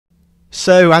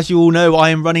So, as you all know, I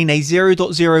am running a 0.01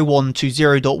 to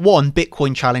 0.1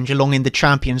 Bitcoin challenge along in the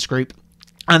Champions group.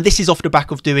 And this is off the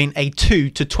back of doing a 2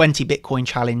 to 20 Bitcoin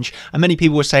challenge. And many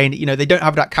people were saying, they don't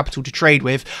have that capital to trade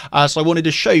with. So I wanted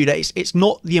to show you that it's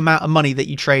not the amount of money that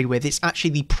you trade with. It's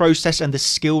actually the process and the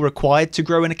skill required to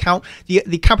grow an account.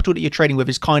 The capital that you're trading with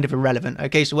is kind of irrelevant.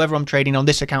 Okay, so whether I'm trading on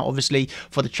this account, obviously,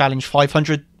 for the challenge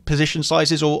 500 position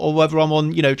sizes, or whether I'm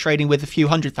on, trading with a few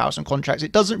 100,000 contracts,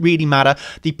 it doesn't really matter.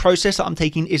 The process that I'm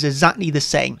taking is exactly the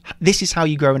same. This is how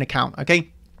you grow an account,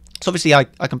 okay? So obviously I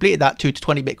completed that 2 to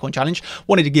 20 Bitcoin challenge,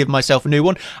 wanted to give myself a new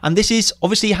one, and this is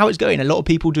obviously how it's going. A lot of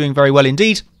people doing very well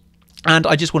indeed. And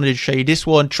I just wanted to show you this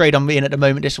one trade I'm in at the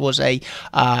moment. This was a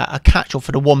catch off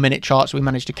for the 1 minute chart, so we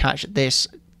managed to catch this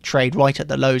trade right at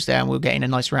the lows there, and we're getting a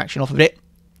nice reaction off of it.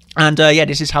 And yeah,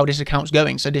 this is how this account's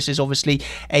going. So this is obviously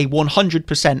a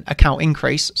 100% account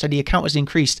increase. So the account has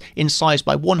increased in size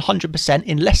by 100%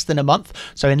 in less than a month.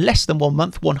 So in less than 1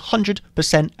 month,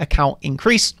 100% account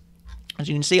increase. As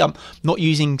you can see, I'm not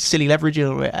using silly leverage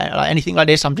or anything like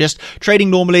this. I'm just trading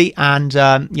normally, and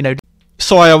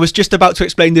sorry, I was just about to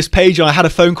explain this page and I had a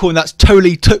phone call and that's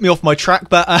totally took me off my track.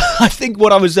 But I think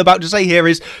what I was about to say here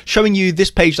is showing you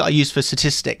this page that I use for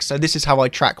statistics. So this is how I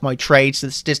track my trades, the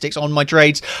statistics on my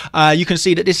trades. You can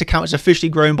see that this account has officially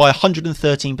grown by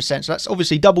 113%. So that's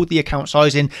obviously doubled the account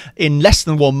size in less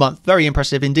than 1 month. Very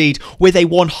impressive indeed, with a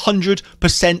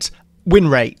 100% win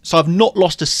rate. So I've not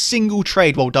lost a single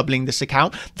trade while doubling this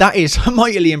account. That is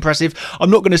mightily impressive. I'm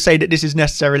not going to say that this is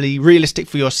necessarily realistic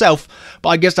for yourself, but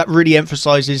I guess that really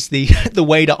emphasizes the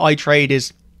way that I trade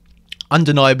is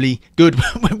undeniably good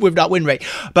with that win rate.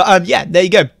 But yeah, there you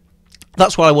go.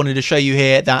 That's what I wanted to show you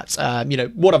here, that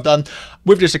what I've done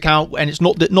with this account. And it's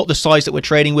not the size that we're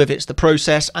trading with, it's the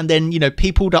process. And then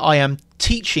people that I am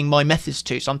teaching my methods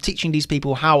to. So I'm teaching these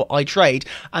people how I trade,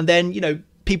 and then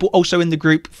people also in the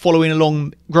group following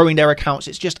along, growing their accounts.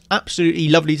 It's just absolutely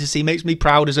lovely to see. Makes me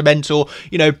proud as a mentor.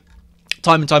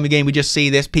 Time and time again, we just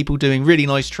see this, people doing really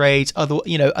nice trades,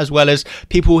 as well as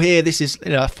people here. This is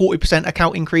a 40%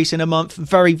 account increase in a month.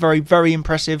 Very, very, very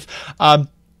impressive.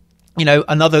 Another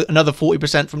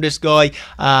 40% from this guy.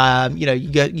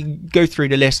 You go through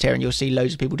the list here and you'll see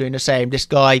loads of people doing the same. This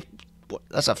guy,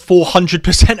 that's a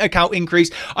 400% account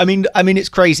increase. I mean, it's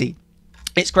crazy.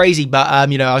 It's crazy, but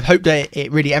I hope that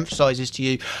it really emphasizes to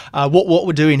you what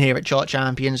we're doing here at Chart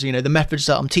Champions. The methods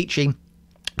that I'm teaching.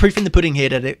 Proof in the pudding here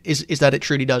that that it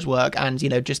truly does work, and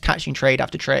just catching trade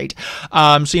after trade.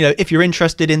 So if you're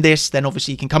interested in this, then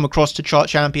obviously you can come across to Chart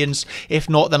Champions. If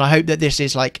not, then I hope that this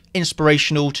is like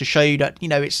inspirational to show you that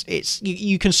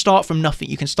you can start from nothing.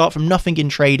 You can start from nothing in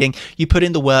trading. You put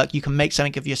in the work, you can make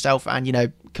something of yourself,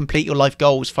 and complete your life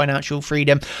goals, financial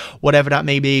freedom, whatever that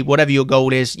may be, whatever your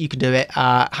goal is, you can do it.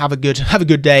 Have a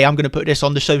good day. I'm going to put this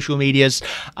on the social medias.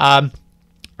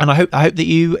 And I hope that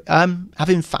you have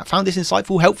found this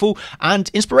insightful, helpful, and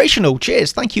inspirational.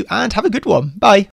 Cheers, thank you, and have a good one. Bye.